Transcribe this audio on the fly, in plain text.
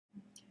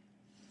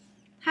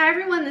Hi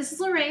everyone, this is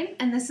Lorraine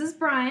and this is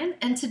Brian,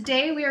 and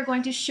today we are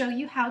going to show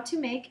you how to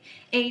make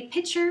a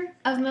pitcher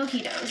of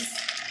mojitos.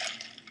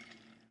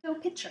 So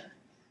pitcher.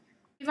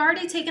 We've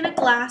already taken a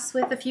glass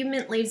with a few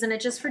mint leaves in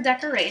it just for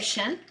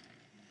decoration.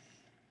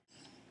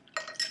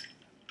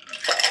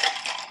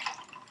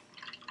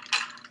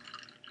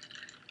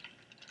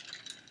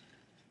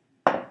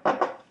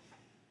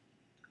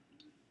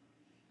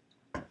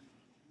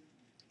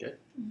 Good.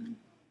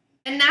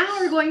 And now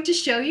we're going to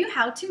show you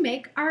how to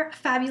make our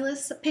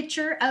fabulous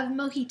pitcher of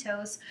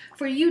mojitos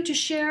for you to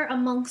share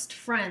amongst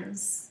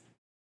friends.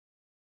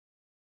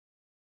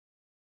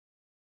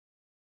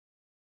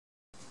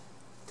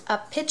 A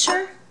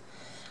pitcher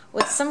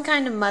with some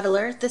kind of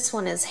muddler. This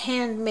one is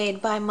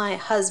handmade by my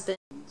husband.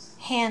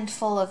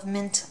 Handful of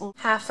mint,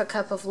 half a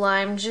cup of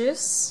lime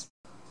juice,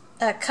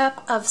 a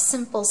cup of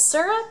simple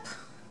syrup,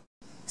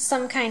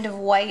 some kind of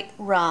white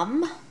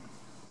rum,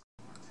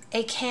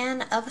 a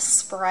can of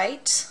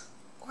Sprite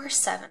or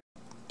 7,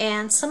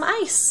 and some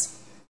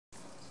ice.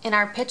 In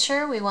our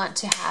pitcher we want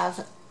to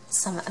have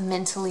some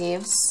mint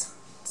leaves.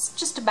 It's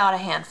just about a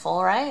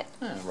handful, right?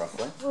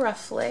 Roughly.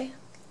 Roughly.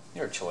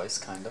 Your choice,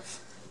 kind of.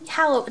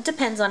 It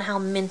depends on how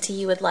minty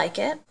you would like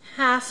it.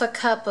 Half a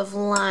cup of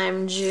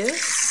lime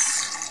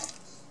juice,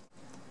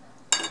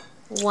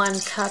 1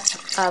 cup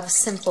of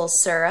simple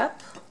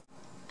syrup,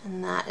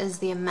 and that is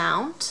the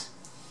amount.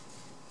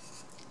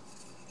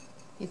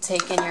 You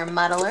take in your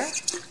muddler.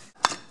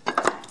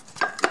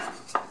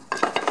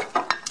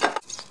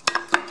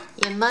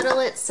 You muddle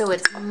it so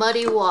it's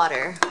muddy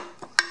water.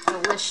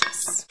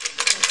 Delicious.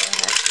 Go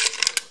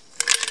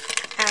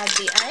ahead. Add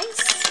the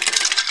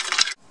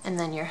ice, and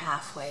then you're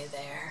halfway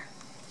there.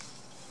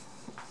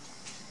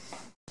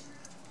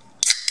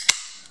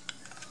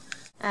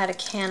 Add a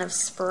can of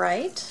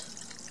Sprite.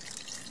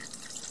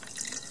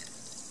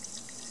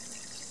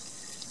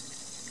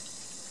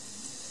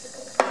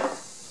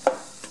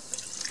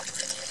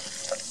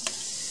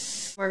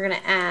 We're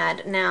going to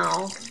add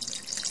now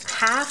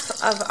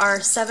half of our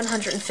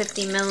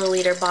 750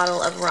 milliliter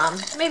bottle of rum,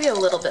 maybe a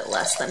little bit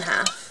less than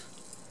half.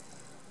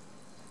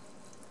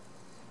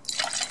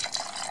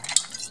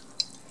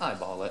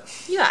 Eyeball it.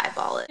 You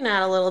eyeball it. You can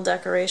add a little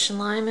decoration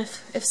lime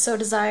if so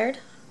desired.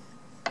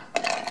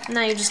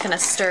 Now you're just going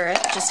to stir it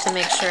just to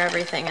make sure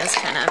everything is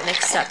kind of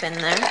mixed up in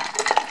there.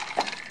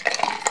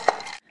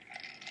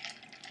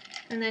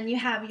 And then you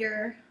have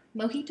your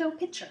mojito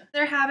pitcher.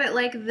 Either have it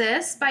like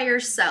this by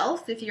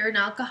yourself if you're an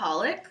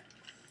alcoholic,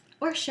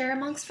 or share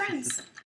amongst friends.